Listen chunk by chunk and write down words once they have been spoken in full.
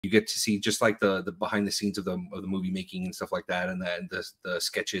you get to see just like the behind the scenes of the movie making and stuff like that, and then the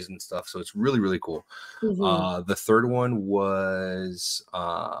sketches and stuff. So it's really, really cool. The third one was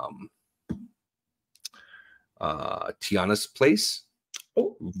Tiana's Place.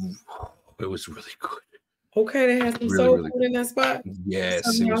 Oh, it was really good. Okay, they had some Really, soul really food in that spot.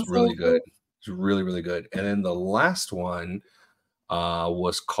 Yes, Some it was soul really good. food. It was really, really good. And then the last one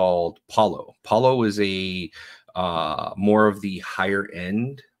was called Paulo. Paulo is a more of the higher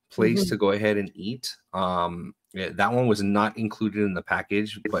end place to go ahead and eat. Yeah, that one was not included in the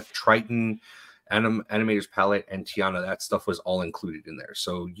package, but Triton, Animator's Palette, and Tiana, that stuff was all included in there.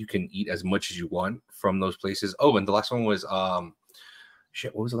 So you can eat as much as you want from those places. Oh, and the last one was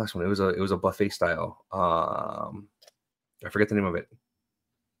shit, what was the last one? It was a buffet style. I forget the name of it,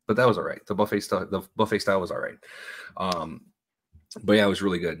 but that was all right. The buffet style was all right. But yeah, it was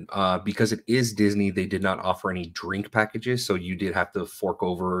really good. Because it is Disney, they did not offer any drink packages, so you did have to fork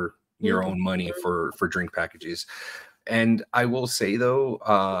over your own money for drink packages. And I will say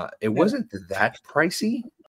though, it wasn't that pricey.